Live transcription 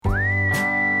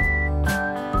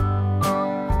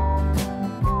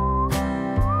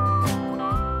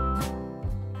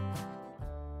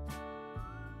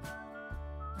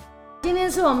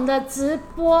是我们的直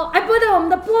播，不对，我们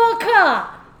的播客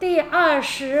第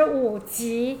25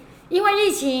集。因为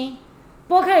疫情，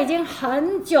播客已经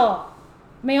很久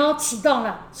没有启动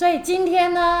了，所以今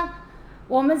天呢，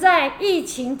我们在疫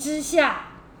情之下，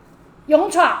勇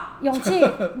气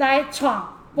来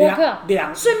闯播客，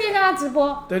顺便让他直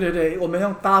播。对，我们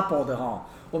用 double 的哈，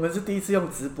我们是第一次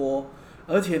用直播，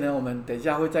而且呢，我们等一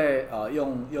下会再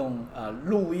用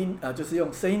录音就是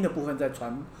用声音的部分再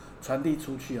传递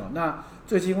出去哦。那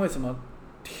最近为什么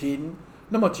停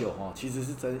那么久哦？其实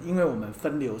是因为我们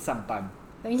分流上班。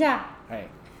等一下，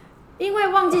因为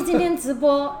忘记今天直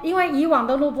播，因为以往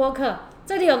都录播客，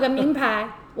这里有个名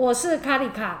牌，我是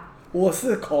Kalika，我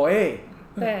是Coai，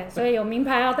对，所以有名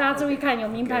牌哦，大家注意看，有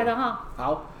名牌的哈。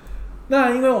好，那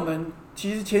因为我们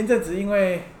其实前一阵子因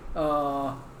为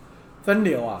分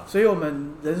流啊，所以我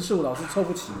们人数老是凑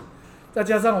不齐，再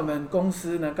加上我们公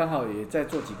司呢刚好也在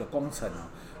做几个工程啊，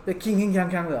那铿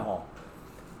锵的哦，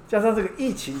加上这个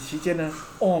疫情期间呢，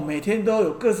每天都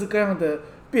有各式各样的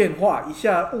变化，一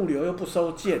下物流又不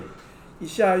收件，一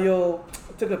下又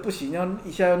这个不行，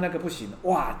一下又那个不行，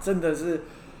哇，真的是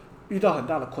遇到很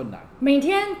大的困难。每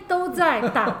天都在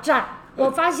打战，我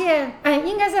发现，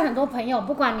应该是很多朋友，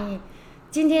不管你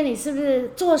今天你是不是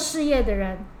做事业的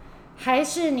人，还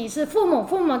是你是父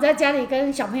母在家里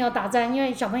跟小朋友打战，因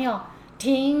为小朋友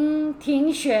停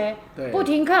学不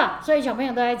停课，所以小朋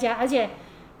友都在家，而且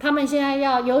他们现在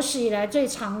要有史以来最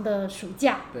长的暑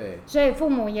假，对，所以父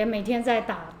母也每天在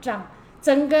打仗，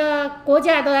整个国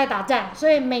家也都在打战，所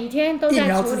以每天都在处理疫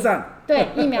苗之战，对，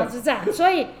疫苗之战。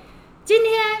所以今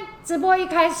天直播一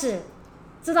开始，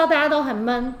知道大家都很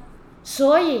闷，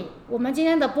所以我们今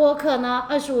天的播客呢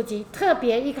，25集特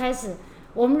别一开始，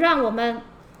我们让我们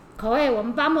Coai，我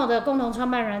们BAMO的共同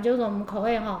创办人就是我们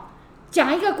Coai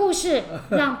讲一个故事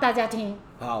让大家听。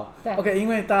好，对 ，OK， 因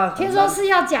为大家听说是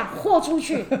要讲豁出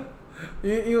去，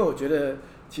因为我觉得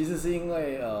其实是因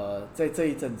为在这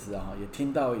一阵子也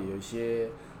听到有一些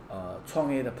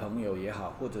创业的朋友也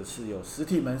好，或者是有实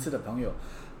体门市的朋友，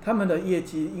他们的业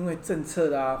绩因为政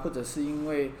策啊，或者是因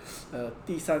为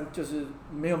第三就是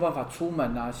没有办法出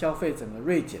门啊，消费整个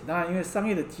锐减。当然，因为商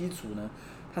业的基础呢，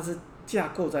它是架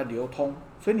构在流通，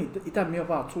所以你一旦没有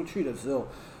办法出去的时候，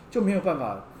就没有办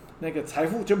法。那个财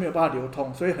富就没有办法流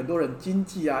通，所以很多人经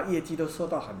济啊、业绩都受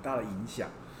到很大的影响。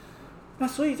那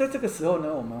所以在这个时候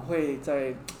呢，我们会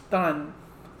当然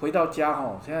回到家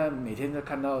现在每天都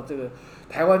看到这个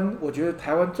台湾，我觉得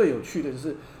台湾最有趣的就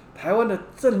是台湾的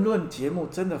政论节目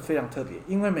真的非常特别，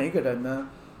因为每一个人呢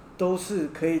都是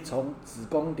可以从子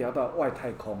宫聊到外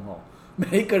太空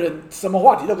每一个人什么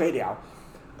话题都可以聊，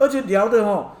而且聊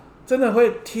的真的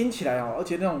会听起来而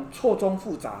且那种错综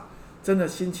复杂。真的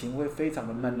心情会非常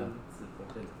的闷了。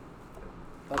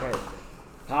OK，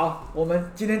 好，我们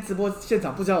今天直播现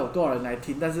场不知道有多少人来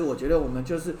听，但是我觉得我们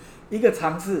就是一个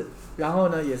尝试，然后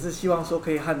呢，也是希望说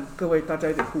可以和各位大家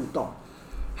一点互动。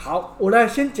好，我来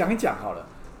先讲一讲好了。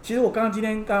其实我刚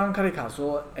刚Kalika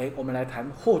说，我们来谈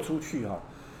豁出去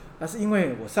那是因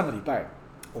为我上个礼拜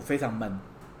我非常闷，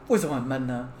为什么很闷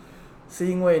呢？是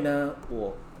因为呢，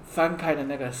我翻开了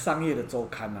那个商业的周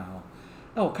刊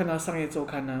那我看到商业周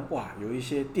刊呢，哇，有一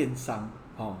些电商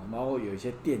然后有一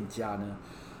些店家呢，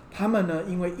他们呢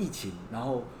因为疫情，然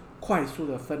后快速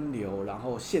的分流，然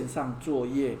后线上作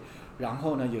业，然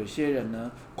后呢有些人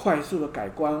呢快速的改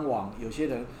官网，有些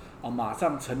人马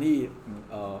上成立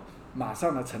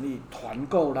团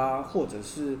购啦，或者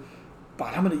是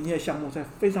把他们的营业项目在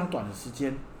非常短的时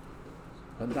间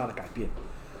很大的改变。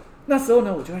那时候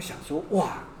呢，我就在想说，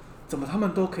哇，怎么他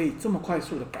们都可以这么快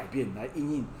速的改变来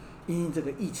因应这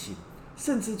个疫情，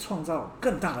甚至创造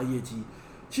更大的业绩。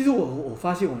其实我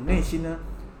发现我内心呢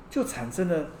就产生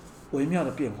了微妙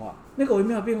的变化。那个微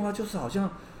妙的变化就是好像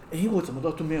我怎么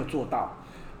都没有做到，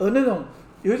而那种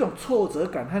有一种挫折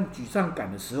感和沮丧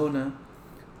感的时候呢，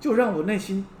就让我内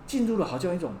心进入了好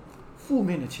像一种负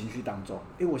面的情绪当中。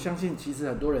我相信其实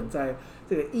很多人在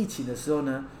这个疫情的时候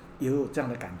呢也有这样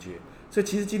的感觉。所以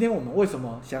其实今天我们为什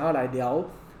么想要来聊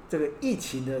这个疫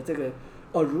情的这个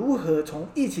如何从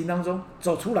疫情当中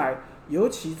走出来，尤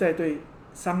其在对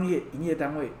商业营业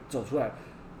单位走出来，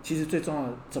其实最重要的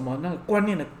怎么那个观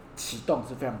念的启动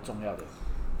是非常重要的。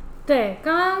对，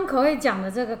刚刚Coai讲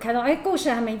的这个开头，故事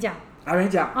还没讲。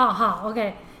好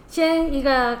 ，OK， 先一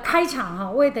个开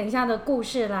场为等一下的故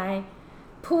事来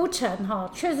铺陈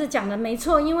确实讲的没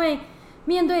错，因为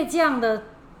面对这样的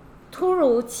突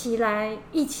如其来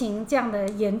疫情这样的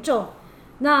严重。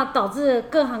那导致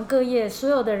各行各业所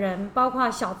有的人，包括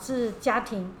小至家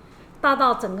庭，大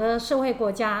到整个社会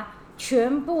国家，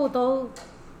全部都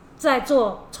在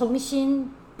做重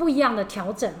新不一样的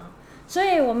调整所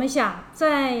以我们想，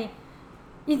在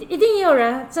一定也有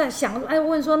人在想，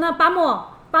问说，那巴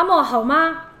莫好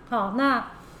吗？好，那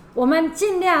我们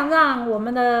尽量让我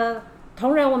们的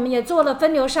同仁，我们也做了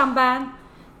分流上班，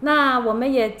那我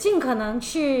们也尽可能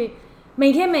去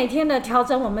每天的调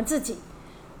整我们自己。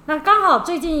那刚好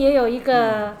最近也有一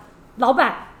个老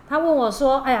板，他问我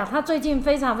说，他最近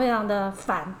非常非常的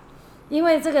烦，因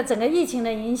为这个整个疫情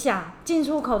的影响，进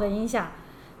出口的影响，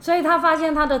所以他发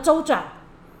现他的周转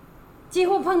几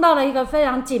乎碰到了一个非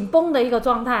常紧绷的一个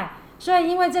状态。所以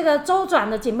因为这个周转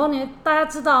的紧绷，大家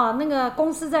知道那个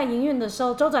公司在营运的时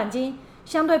候，周转金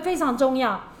相对非常重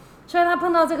要，所以他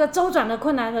碰到这个周转的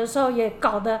困难的时候，也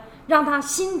搞得让他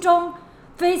心中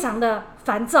非常的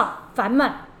烦躁烦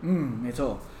闷。没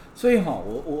错。所以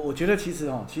我觉得其实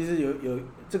有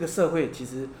这个社会，其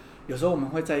实有时候我们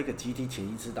会在一个集体潜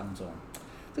意识当中。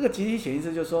这个集体潜意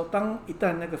识就是说，一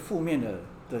旦那个负面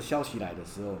的消息来的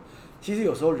时候，其实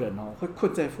有时候人会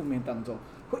困在负面当中，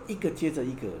会一个接着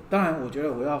一个。当然我觉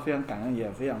得我要非常感恩，也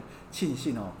非常庆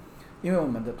幸因为我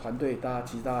们的团队大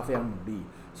家非常努力，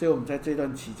所以我们在这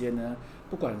段期间呢，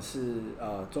不管是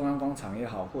中央工厂也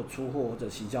好，或出货或者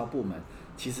行销部门，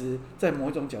其实在某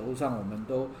一种角度上，我们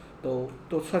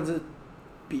都算是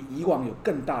比以往有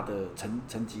更大的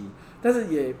成绩。但是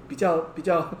也比较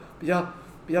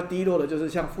低落的，就是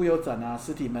像妇幼展啊、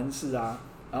实体门市啊，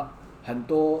很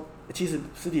多其实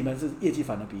实体门市业绩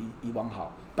反而比以往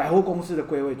好，百货公司的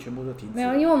柜位全部都停止。没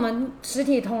有，因为我们实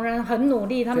体同仁很努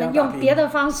力，他们用别的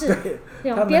方式，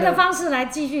用别的方式来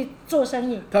继续做生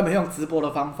意。他们用直播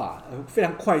的方法，非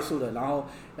常快速的，然后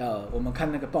我们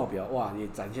看那个报表，哇，也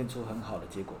展现出很好的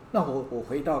结果。那我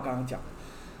回到刚刚讲的，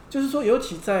就是说，尤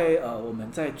其在我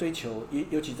们在追求，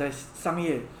尤其在商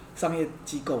业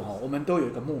机构我们都有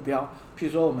一个目标。譬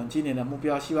如说，我们今年的目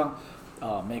标，希望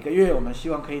每个月我们希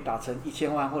望可以达成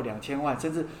1000万或2000万，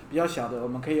甚至比较小的，我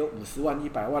们可以有50万、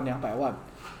100万、200万。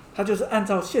它就是按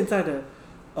照现在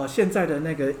的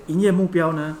那个营业目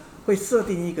标呢，会设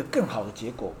定一个更好的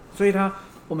结果。所以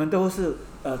我们都是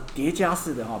叠加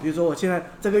式的比如说，我现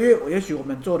在这个月也许我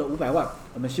们做了500万，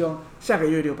我们希望下个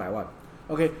月600万。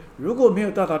OK， 如果没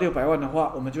有到达600万的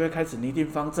话，我们就会开始拟定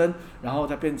方针，然后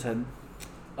再变成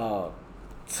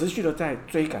持续的在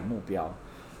追赶目标。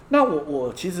那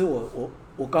其实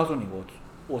我告诉你，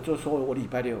我就说我礼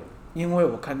拜六，因为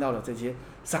我看到了这些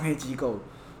商业机构，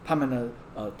他们呢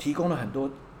提供了很多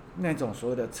那种所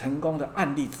谓的成功的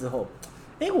案例之后，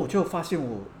我就发现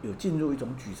我有进入一种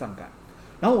沮丧感，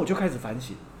然后我就开始反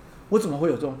省，我怎么会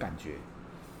有这种感觉？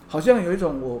好像有一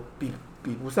种我比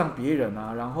不上别人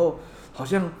啊，然后好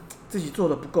像自己做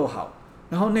的不够好，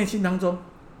然后内心当中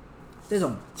这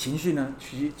种情绪呢，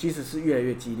其实是越来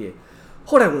越激烈。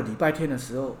后来我礼拜天的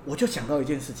时候，我就想到一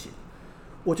件事情，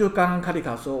我就刚刚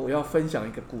Kalika说我要分享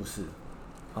一个故事。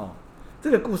这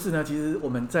个故事呢，其实我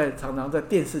们常常在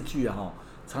电视剧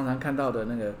常常看到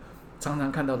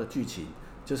的剧情，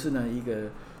就是呢一个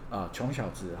穷小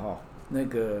子那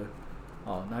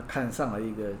看上了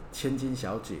一个千金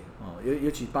小姐尤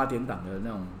其8点档的那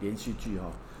种连续剧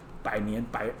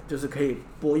就是可以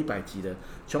播100集的，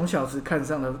穷小子看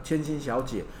上了千金小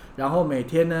姐，然后每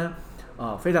天呢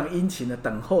非常殷勤的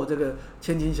等候这个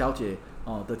千金小姐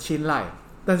的青睐，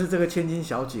但是这个千金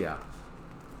小姐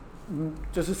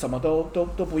就是什么都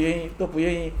不愿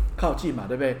意靠近嘛，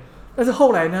对不对？但是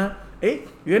后来呢，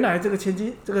原来这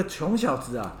个穷小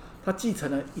子他继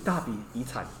承了一大笔遗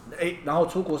产，然后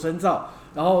出国深造，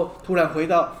然后突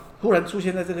然出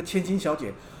现在这个千金小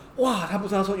姐，哇，他不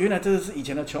知道说原来这个是以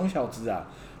前的穷小子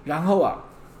然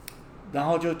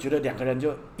后就觉得两个人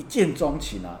就一见钟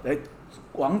情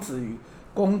王子与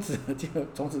公子就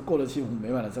从此过了幸福美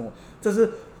满的生活。这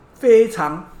是非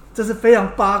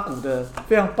常八股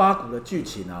的剧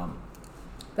情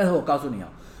但是我告诉你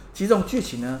其实这种剧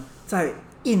情呢，在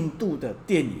印度的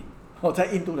电影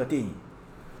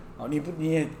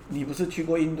你不是去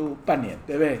过印度半年，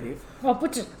对不对？不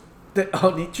止。对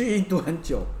你去印度很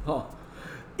久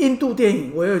印度电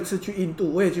影，我有一次去印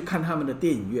度，我也去看他们的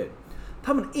电影院，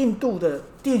他们印度的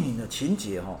电影的情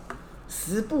节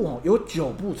10部有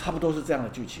9部差不多是这样的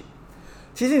剧情。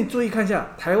其实你注意看一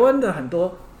下，台湾的很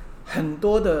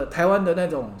多的台湾的那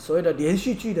种所谓的连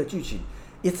续剧的剧情，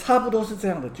也差不多是这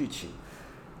样的剧情。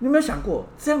你有没有想过，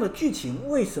这样的剧情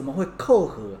为什么会扣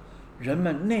合人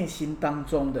们内心当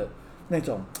中的那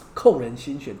种扣人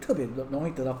心弦，特别容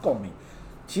易得到共鸣？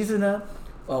其实呢，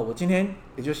我今天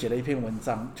也就写了一篇文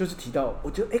章，就是提到，我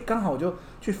就刚好我就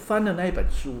去翻了那一本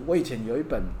书。我以前有一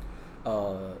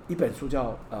本书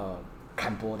叫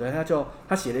坎伯的，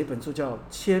他写了一本书叫《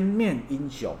千面英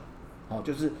雄》，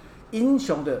就是英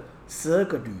雄的12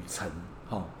个旅程。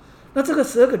那这个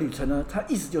12个旅程呢，它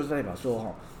意思就是代表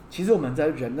说，其实我们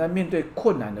人在面对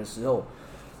困难的时候，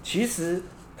其实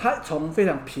他从非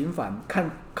常平凡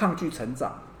抗拒成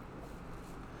长，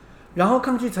然后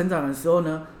抗拒成长的时候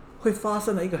呢，会发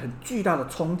生了一个很巨大的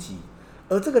冲击，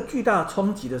而这个巨大的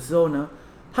冲击的时候呢，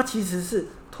他其实是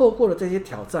透过了这些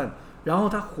挑战，然后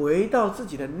他回到自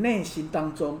己的内心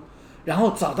当中，然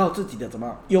后找到自己的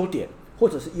优点或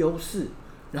者是优势，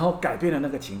然后改变了那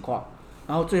个情况，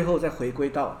然后最后再回归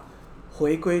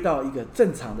到一个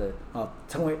正常的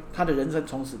成为他的人生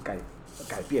从此改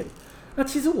变。那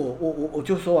其实我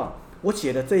就说啊，我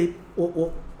写的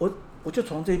我就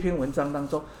从这篇文章当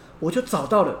中，我就找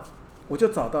到了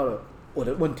我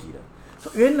的问题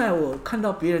了。原来我看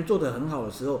到别人做得很好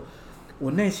的时候，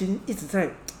我内心一直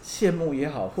在羡慕也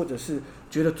好，或者是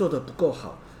觉得做得不够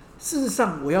好。事实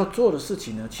上我要做的事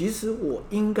情呢，其实我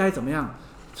应该怎么样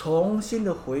重新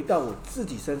的回到我自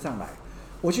己身上来，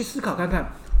我去思考看看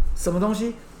什么东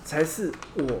西才是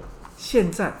我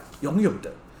现在拥有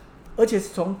的，而且是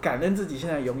从感恩自己现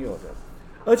在拥有的。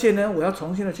而且呢，我要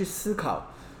重新的去思考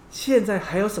现在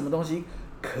还有什么东西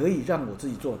可以让我自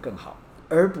己做得更好，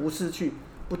而不是去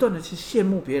不断的去羡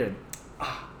慕别人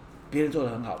别人做得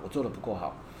很好，我做得不够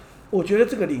好。我觉得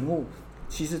这个领悟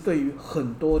其实对于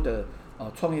很多的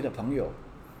创业的朋友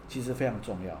其实非常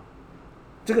重要。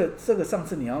这个上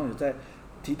次你好像有在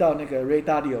提到那个 Ray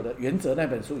Dalio 的原则那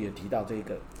本书也提到这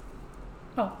个。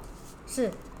是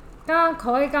刚刚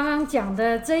Coai刚刚讲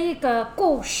的这一个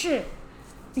故事，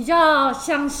比较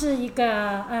像是一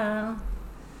个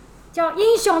叫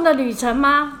英雄的旅程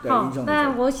吗？对，英雄旅程。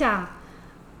但我想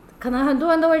可能很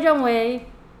多人都会认为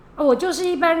我就是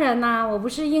一般人啊，我不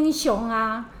是英雄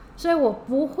啊，所以我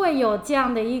不会有这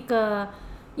样的一个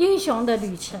英雄的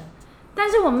旅程。但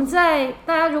是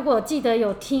大家如果记得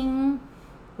有听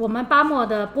我们巴莫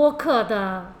的播客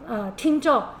的听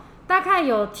众，大概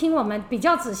有听我们比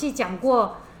较仔细讲过《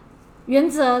原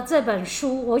则》这本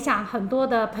书，我想很多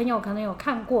的朋友可能有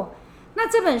看过。那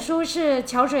这本书是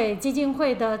桥水基金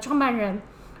会的创办人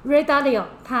Ray Dalio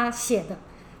他写的，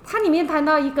它里面谈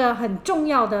到一个很重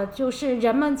要的，就是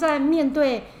人们在面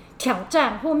对挑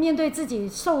战或面对自己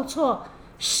受挫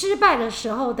失败的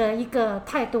时候的一个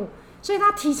态度。所以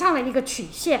他提倡了一个曲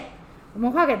线，我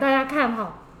们画给大家看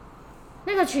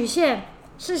那个曲线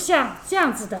是像这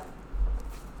样子的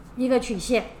一个曲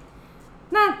线。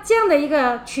那这样的一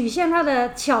个曲线，它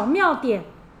的巧妙点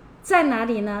在哪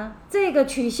里呢？这个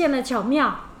曲线的巧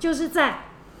妙就是在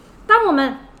当我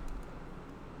们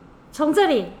从这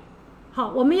里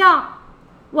我们要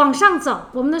往上走，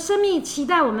我们的生命期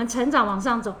待我们成长往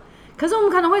上走，可是我们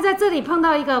可能会在这里碰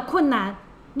到一个困难，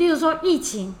例如说疫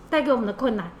情带给我们的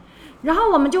困难，然后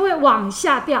我们就会往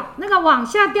下掉。那个往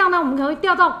下掉呢，我们可能会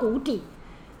掉到谷底，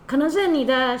可能是你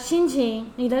的心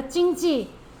情、你的经济、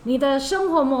你的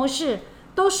生活模式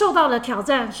都受到了挑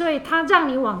战，所以它让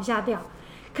你往下掉。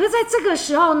可是在这个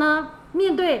时候呢，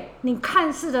面对你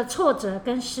看似的挫折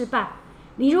跟失败，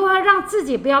你如何让自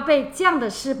己不要被这样的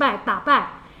失败打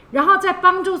败，然后再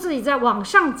帮助自己再往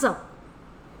上走，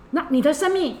那你的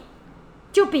生命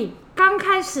就比刚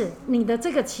开始你的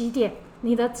这个起点，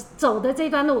你的走的这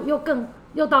段路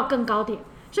又到更高点。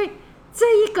所以这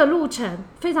一个路程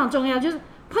非常重要，就是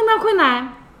碰到困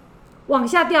难往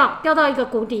下掉到一个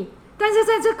谷底，但是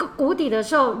在这个谷底的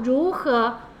时候，如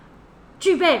何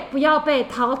具备不要被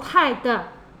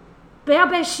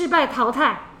失败淘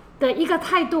汰的一个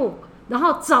态度，然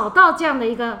后找到这样的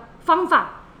一个方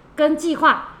法跟计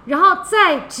划，然后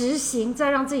再执行，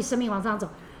再让自己生命往上走，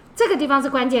这个地方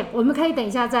是关键。我们可以等一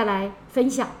下再来分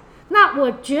享。那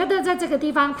我觉得在这个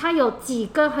地方它有几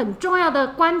个很重要的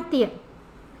观点，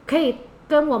可以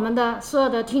跟我们的所有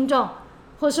的听众，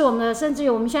或是甚至于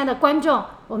我们现在的观众，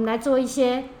我们来做一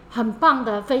些很棒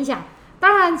的分享。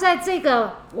当然在这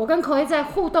个我跟Coai在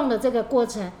互动的这个过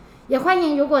程，也欢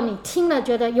迎如果你听了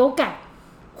觉得有感，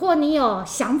或你有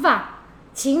想法，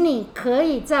请你可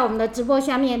以在我们的直播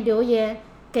下面留言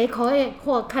给Coai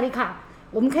或Kalika，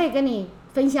我们可以跟你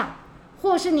分享，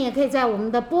或是你也可以在我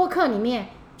们的播客里面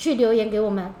去留言给我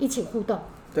们一起互动。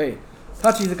对，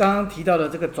他其实刚刚提到的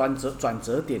这个转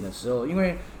折点的时候，因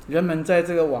为人们在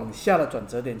这个往下的转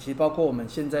折点，其实包括我们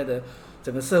现在的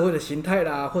整个社会的形态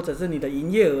啦，或者是你的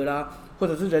营业额啦，或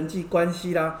者是人际关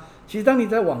系啦，其实当你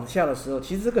在往下的时候，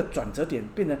其实这个转折点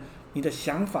变得你的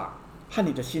想法和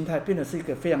你的心态变得是一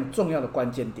个非常重要的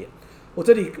关键点。我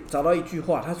这里找到一句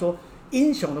话，他说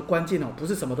英雄的关键不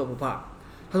是什么都不怕，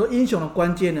他说英雄的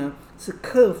关键呢是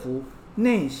克服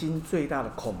内心最大的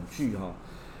恐惧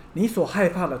你所害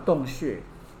怕的洞穴，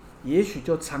也许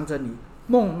就藏着你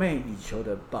梦寐以求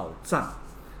的宝藏。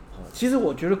其实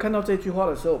我觉得看到这句话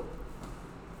的时候，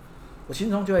我心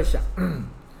中就在想，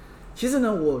其实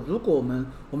呢，如果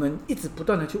我们一直不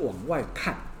断的去往外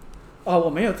看，我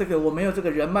没有这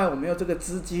个人脉，我没有这个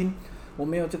资金，我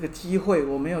没有这个机会，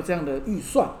我没有这样的预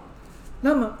算。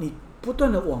那么你不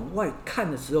断的往外看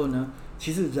的时候呢，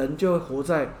其实人就会活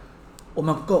在我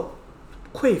们不够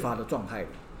匮乏的状态里。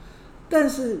但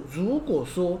是如果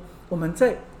说我们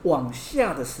在往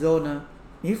下的时候呢，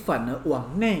你反而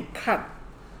往内看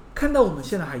到我们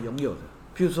现在还拥有的，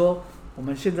譬如说我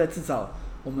们现在至少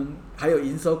我们还有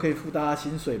营收可以付大家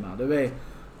薪水嘛，对不对？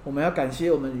我们要感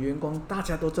谢我们的员工，大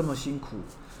家都这么辛苦。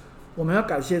我们要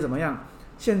感谢怎么样？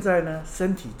现在呢，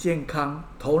身体健康，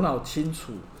头脑清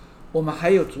楚，我们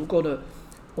还有足够的，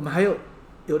我们还有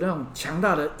那种强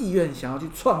大的意愿，想要去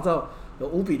创造，有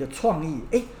无比的创意。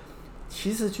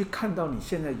其实去看到你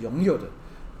现在拥有的，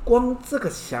光这个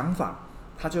想法，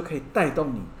它就可以带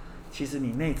动你，其实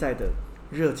你内在的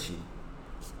热情，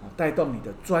带动你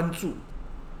的专注，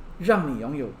让你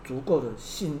拥有足够的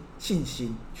信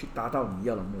心去达到你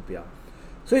要的目标。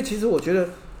所以其实我觉得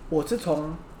我是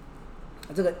从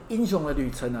这个英雄的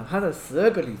旅程呢，他的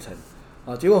12个旅程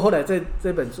结果后来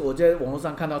这本书，我在网络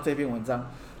上看到这篇文章，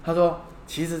他说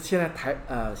其实现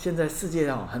在世界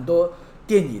上很多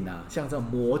电影像这种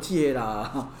魔戒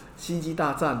啦、星际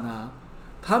大战啊，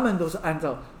他们都是按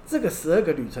照这个12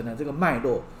个旅程的这个脉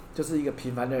络，就是一个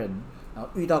平凡的人，然后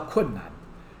遇到困难，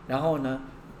然后呢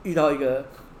遇到一个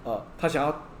他想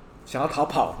要逃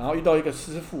跑，然后遇到一个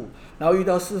师父，然后遇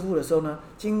到师父的时候呢，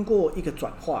经过一个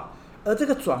转化，而这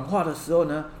个转化的时候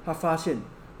呢，他发现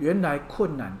原来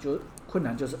困难就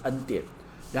是恩典，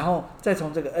然后再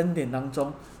从这个恩典当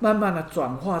中慢慢的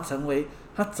转化成为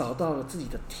他找到了自己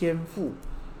的天赋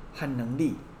和能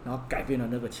力，然后改变了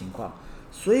那个情况。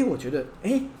所以我觉得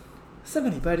上个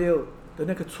礼拜六的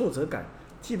那个挫折感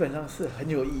基本上是很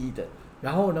有意义的。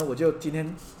然后呢，今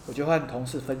天我就和同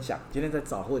事分享，今天在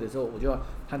早会的时候，我就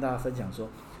和大家分享说，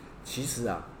其实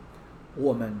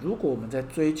如果我们在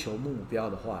追求目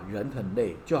标的话，人很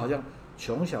累，就好像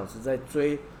穷小子在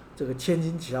追这个千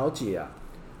金小姐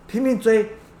拼命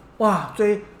追，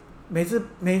追，每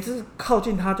次靠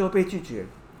近他就被拒绝，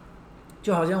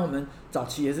就好像我们早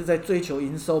期也是在追求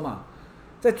营收嘛，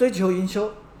在追求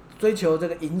这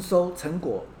个营收成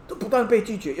果，都不断被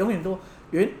拒绝，永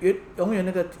远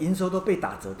那个营收都被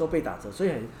打折，所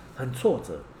以很挫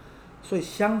折。所以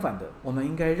相反的，我们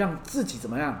应该让自己怎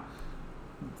么样，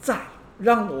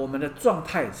让我们的状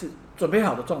态是准备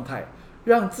好的状态，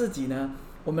让自己呢，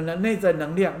我们的内在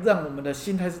能量，让我们的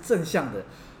心态是正向的，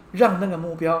让那个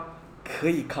目标可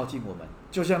以靠近我们，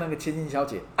就像那个千金小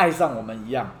姐爱上我们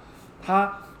一样，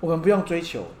我们不用追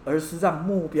求，而是让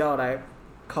目标来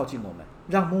靠近我们，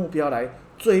让目标来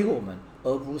追我们，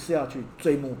而不是要去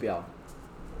追目标。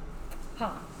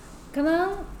好，可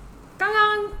能刚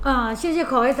刚谢谢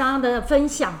Coai刚刚的分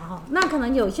享那可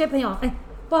能有些朋友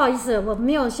不好意思，我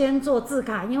没有先做字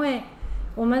卡，因为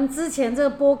我们之前这个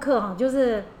播客就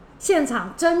是现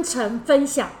场真诚分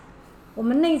享，我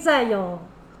们内在有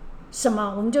什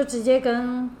么，我们就直接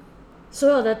跟所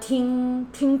有的听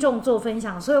众做分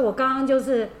享，所以我刚刚就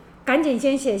是赶紧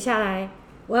先写下来，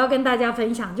我要跟大家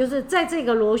分享，就是在这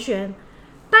个螺旋，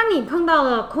当你碰到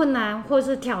了困难或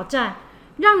是挑战，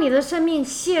让你的生命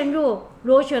陷入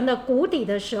螺旋的谷底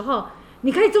的时候，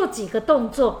你可以做几个动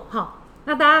作。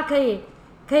那大家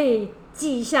可以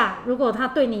记一下，如果它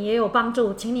对你也有帮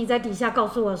助，请你在底下告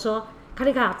诉我说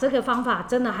Kalika这个方法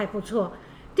真的还不错。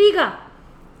第一个，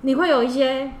你会有一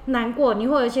些难过，你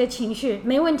会有一些情绪，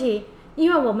没问题，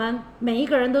因为我们每一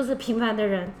个人都是平凡的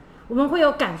人，我们会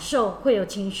有感受，会有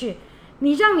情绪。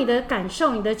你让你的感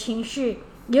受、你的情绪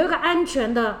有一个安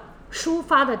全的抒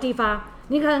发的地方，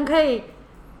你可能可以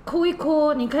哭一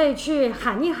哭，你可以去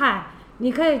喊一喊，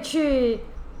你可以去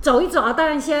走一走当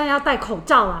然现在要戴口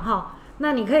罩了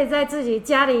那你可以在自己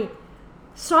家里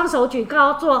双手举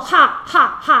高做哈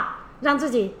哈哈，让自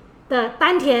己的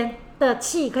丹田的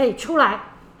气可以出来，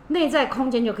内在空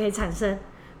间就可以产生。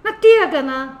那第二个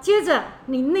呢，接着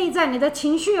你内在你的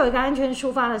情绪有一个安全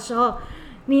抒发的时候，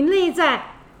你内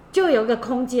在就有一个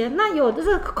空间，那有的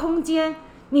这个空间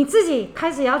你自己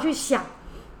开始要去想，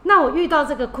那我遇到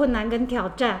这个困难跟挑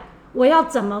战，我要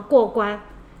怎么过关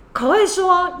？Coai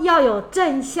说要有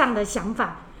正向的想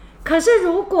法，可是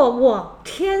如果我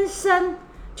天生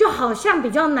就好像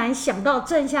比较难想到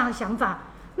正向的想法，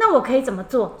那我可以怎么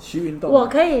做？去运动。我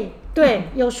可以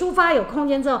有抒发有空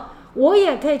间之后，我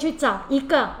也可以去找一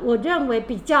个我认为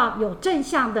比较有正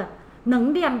向的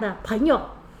能量的朋友，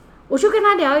我去跟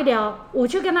他聊一聊，我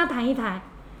去跟他谈一谈，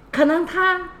可能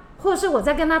他或是我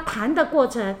在跟他谈的过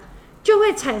程，就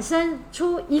会产生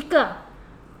出一个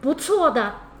不错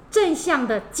的正向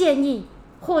的建议，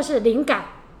或是灵感，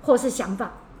或是想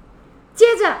法。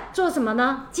接着做什么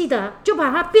呢？记得就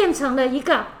把它变成了一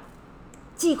个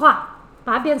计划，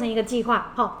把它变成一个计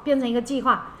划，变成一个计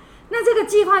划。那这个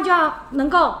计划就要能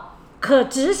够可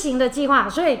执行的计划，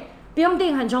所以不用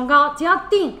定很崇高，只要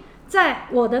定在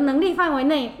我的能力范围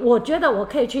内，我觉得我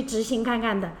可以去执行看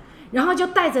看的，然后就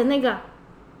带着那个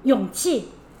勇气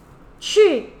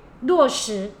去落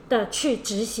实的去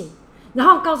执行，然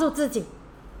后告诉自己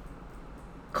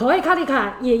，Coai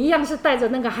Kalika也一样是带着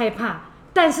那个害怕，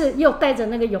但是又带着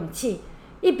那个勇气，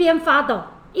一边发抖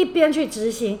一边去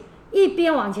执行，一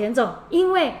边往前走，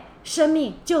因为生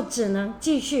命就只能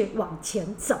继续往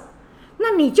前走，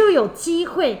那你就有机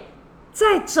会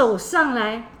再走上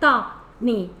来到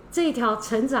你这条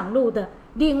成长路的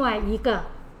另外一个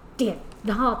点，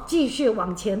然后继续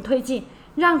往前推进，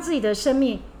让自己的生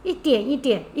命一点一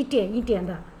点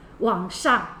的往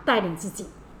上带领自己。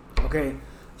 OK，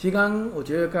 其实刚刚我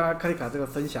觉得刚刚Kalika这个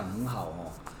分享很好哦。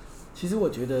其实我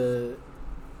觉得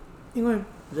因为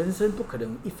人生不可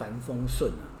能一帆风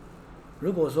顺啊，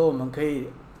如果说我们可以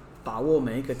把握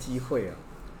每一个机会啊，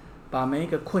把每一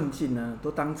个困境呢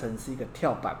都当成是一个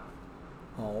跳板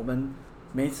哦，我们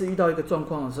每一次遇到一个状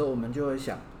况的时候，我们就会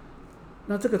想，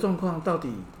那这个状况到底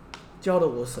教了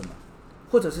我什么，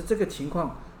或者是这个情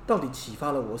况到底启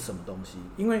发了我什么东西？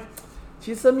因为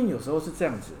其实生命有时候是这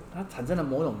样子，它产生了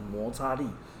某种摩擦力，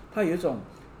它有一种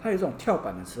跳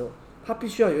板的时候，它必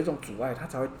须要有一种阻碍，它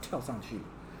才会跳上去。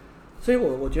所以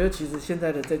我觉得其实现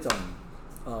在的这种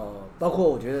包括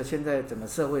我觉得现在整个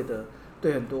社会的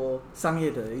对很多商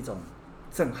业的一种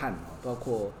震撼，包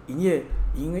括营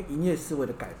业思维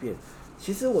的改变，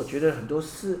其实我觉得很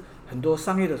多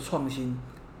商业的创新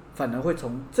反而会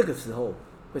从这个时候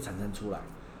会产生出来。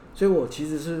所以我其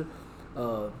实是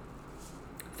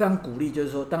非常鼓励，就是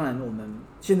说当然我们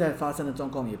现在发生的状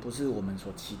况也不是我们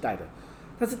所期待的，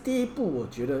但是第一步我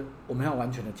觉得我们要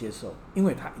完全的接受，因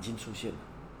为它已经出现了。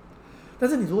但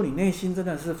是如果你内心真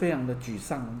的是非常的沮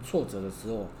丧挫折的时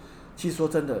候，其实说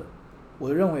真的，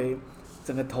我认为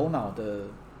整个头脑的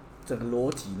整个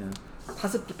逻辑呢，它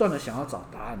是不断的想要找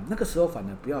答案，那个时候反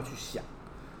而不要去想。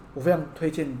我非常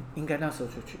推荐应该那时候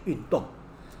就去运动，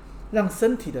让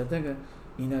身体的那个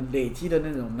你呢累积的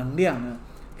那种能量呢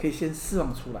可以先释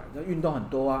放出来。那运动很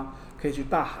多啊，可以去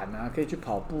大喊啊，可以去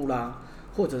跑步啦，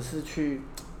或者是去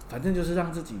反正就是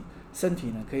让自己身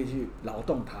体呢可以去劳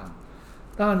动它。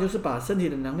当然就是把身体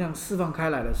的能量释放开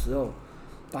来的时候，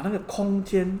把那个空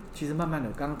间，其实慢慢的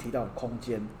刚刚提到的空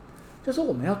间，就是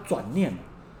我们要转念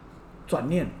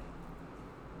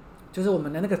就是我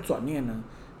们的那个转念呢，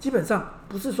基本上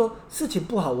不是说事情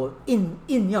不好我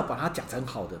硬要把它讲成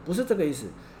好的，不是这个意思。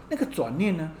那个转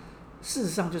念呢，事实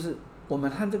上就是我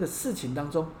们和这个事情当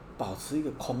中保持一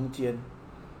个空间，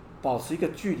保持一个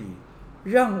距离，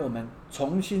让我们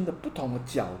重新的不同的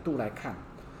角度来看。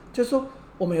就是说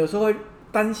我们有时候会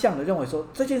单向的认为说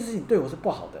这件事情对我是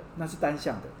不好的，那是单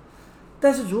向的。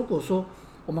但是如果说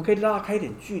我们可以拉开一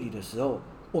点距离的时候，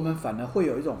我们反而会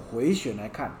有一种回旋来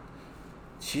看，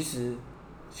其实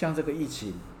像这个疫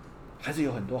情还是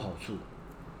有很多好处。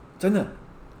真的，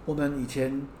我们以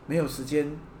前没有时间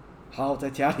好好在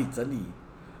家里整理，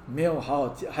没有好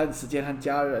好和时间和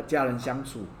家人相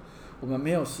处，我们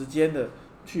没有时间的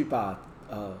去把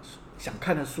想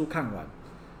看的书看完。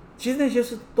其实那些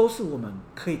都是我们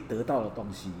可以得到的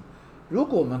东西。如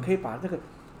果我们可以把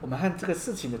我们和这个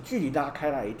事情的距离拉开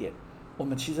来一点，我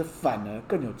们其实反而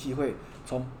更有机会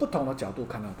从不同的角度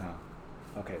看到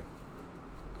它。OK，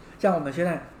 像我们现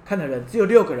在看的人只有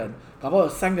6个人，搞不好有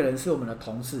3个人是我们的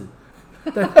同事，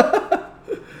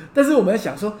但是我们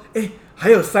想说，还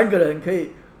有3个人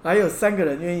还有3个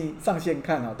人愿意上线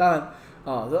看啊。当然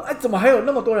说怎么还有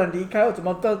那么多人离开，怎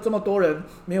么这么多人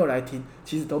没有来听？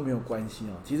其实都没有关系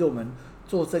哦。其实我们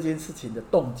做这件事情的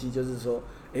动机就是说，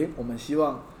我们希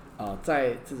望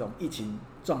在这种疫情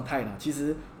状态呢，其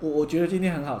实我觉得今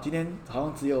天很好，今天好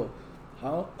像只有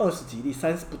20几例，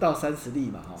不到30例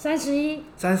嘛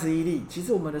，31例。其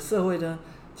实我们的社会呢，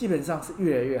基本上是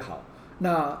越来越好。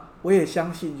那我也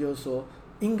相信，就是说，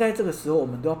应该这个时候我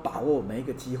们都要把握每一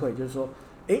个机会，就是说，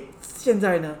现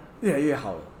在呢越来越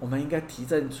好了，我们应该提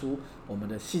振出我们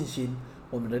的信心、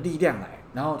我们的力量来，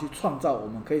然后去创造我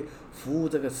们可以服务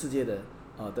这个世界的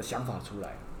想法出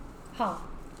来。好，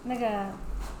那个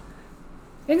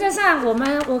原则上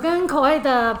我跟Coai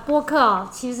的播客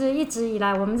其实一直以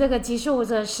来我们这个集数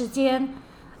的时间，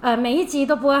每一集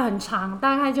都不会很长，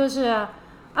大概就是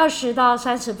20到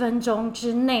30分钟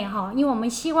之内哈，因为我们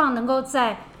希望能够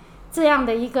在这样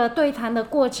的一个对谈的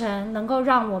过程，能够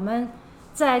让我们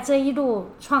在这一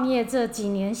路创业这几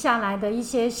年下来的一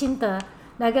些心得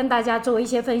来跟大家做一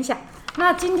些分享。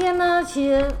那今天呢，其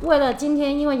实为了今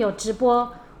天因为有直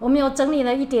播，我们有整理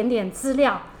了一点点资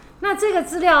料。那这个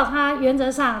资料它原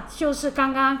则上就是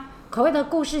刚刚 Coai的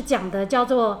故事讲的叫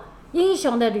做英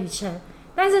雄的旅程，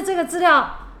但是这个资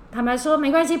料坦白说没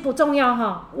关系，不重要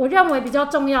哈。我认为比较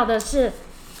重要的是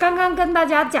刚刚跟大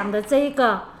家讲的这一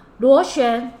个螺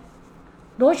旋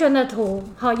的图，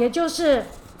好，也就是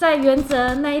在原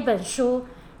则那一本书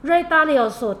Ray Dalio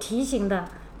所提醒的，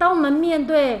当我们面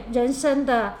对人生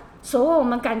的所谓我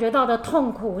们感觉到的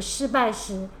痛苦失败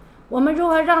时，我们如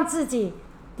何让自己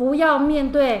不要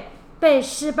面对被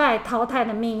失败淘汰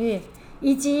的命运，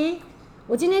以及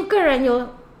我今天个人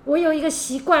有一个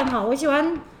习惯哈，我喜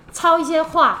欢抄一些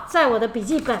话在我的笔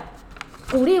记本，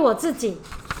鼓励我自己。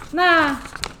那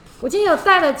我今天有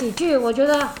带了几句我觉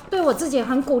得对我自己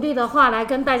很鼓励的话来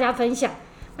跟大家分享。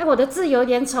那我的字有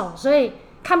点丑，所以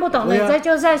看不懂的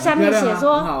就在下面写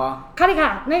说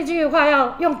Kalika那句话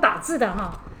要用打字的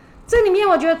哈。这里面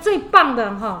我觉得最棒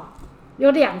的哈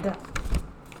有2个，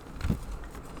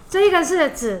这一个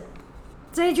是指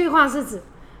这一句话是指，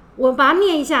我把它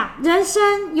念一下：人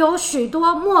生有许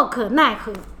多莫可奈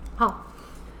何，好，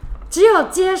只有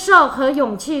接受和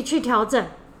勇气去调整。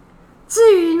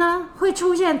至于呢会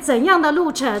出现怎样的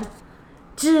路程，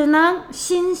只能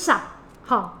欣赏，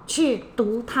好，去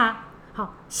读它，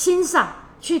好，欣赏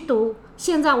去读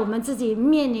现在我们自己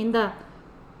面临的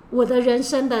我的人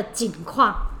生的境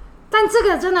况。但这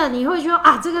个真的你会说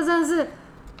啊，这个真的是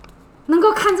能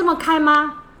够看这么开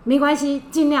吗？没关系，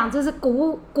尽量，这是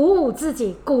鼓舞自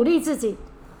己，鼓励自己。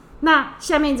那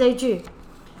下面这一句，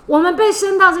我们被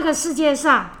生到这个世界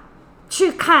上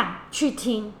去看去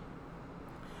听，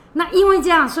那因为这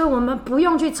样，所以我们不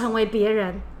用去成为别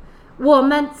人，我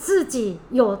们自己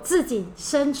有自己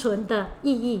生存的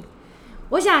意义。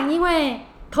我想因为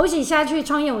头洗下去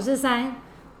创业543，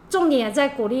重点也在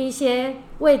鼓励一些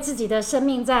为自己的生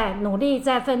命在努力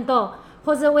在奋斗，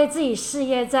或者为自己事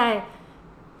业在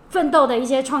奋斗的一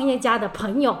些创业家的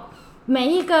朋友。每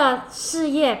一个事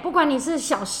业，不管你是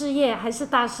小事业还是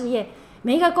大事业，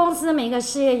每一个公司每一个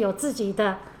事业有自己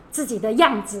的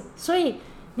样子，所以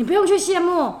你不用去羡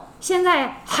慕现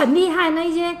在很厉害那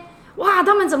一些，哇，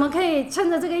他们怎么可以趁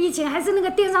着这个疫情还是那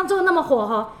个电商做得那么火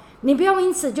哈？你不用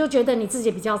因此就觉得你自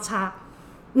己比较差，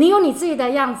你有你自己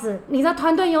的样子，你的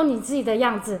团队有你自己的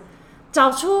样子，找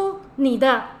出你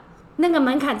的那个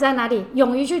门槛在哪里，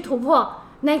勇于去突破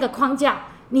那个框架，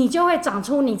你就会长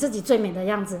出你自己最美的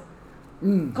样子。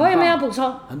Coai有没有补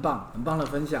充？很棒，很棒的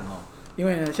分享哦。因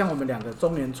为呢，像我们2个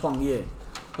中年创业，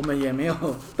我们也没有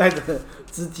带着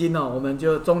资金哦，我们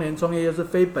就中年创业又是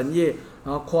非本业，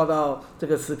然后跨到这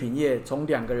个食品业，从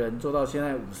2个人做到现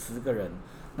在50个人，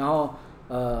然后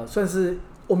算是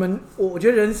我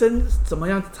觉得人生怎么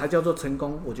样才叫做成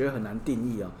功，我觉得很难定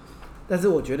义哦。但是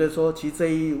我觉得说，其实这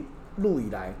一路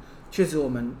以来，确实我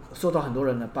们受到很多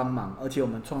人的帮忙，而且我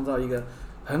们创造一个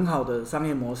很好的商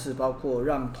业模式，包括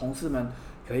让同事们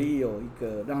可以有一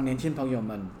个让年轻朋友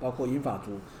们，包括银发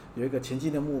族有一个前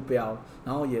进的目标，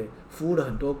然后也服务了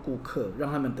很多顾客，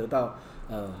让他们得到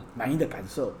满意的感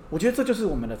受。我觉得这就是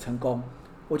我们的成功。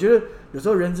我觉得有时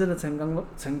候人生的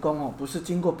成功哦，不是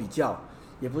经过比较，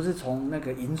也不是从那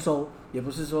个营收，也不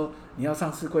是说你要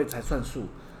上市柜才算数。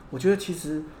我觉得其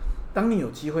实当你有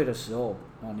机会的时候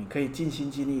哦，你可以尽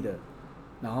心尽力的，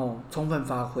然后充分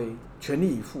发挥，全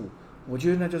力以赴。我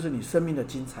觉得那就是你生命的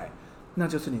精彩，那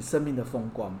就是你生命的风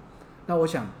光。那我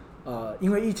想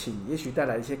因为疫情也许带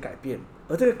来一些改变，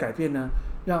而这个改变呢，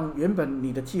让原本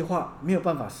你的计划没有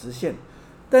办法实现，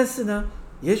但是呢，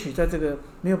也许在这个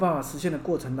没有办法实现的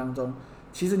过程当中，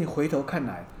其实你回头看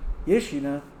来，也许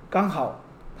呢刚好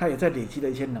它也在累积了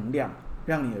一些能量，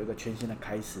让你有一个全新的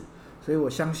开始。所以我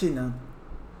相信呢，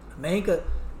每一个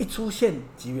一出现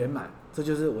即圆满，这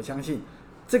就是我相信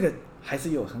这个还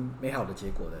是有很美好的结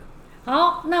果的。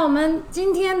好，那我们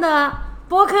今天的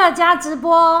播客加直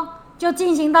播就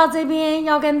进行到这边，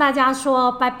要跟大家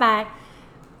说拜拜。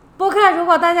播客如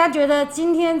果大家觉得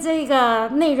今天这个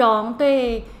内容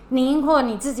对您或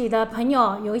你自己的朋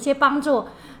友有一些帮助，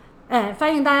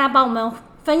欢迎大家帮我们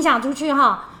分享出去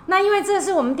哈。那因为这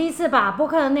是我们第一次把播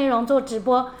客的内容做直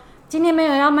播，今天没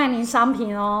有要卖您商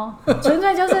品哦，纯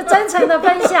粹就是真诚的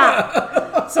分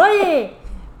享。所以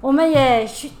我们也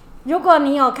如果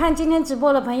你有看今天直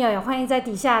播的朋友，也欢迎在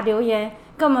底下留言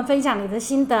跟我们分享你的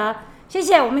心得。谢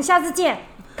谢，我们下次见。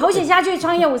头洗下去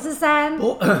创业543。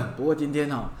不过今天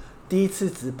第一次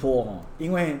直播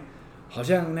因为好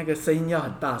像那个声音要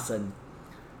很大声，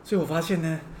所以我发现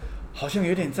呢，好像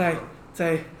有点在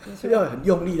要很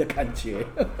用力的感觉。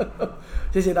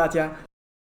谢谢大家。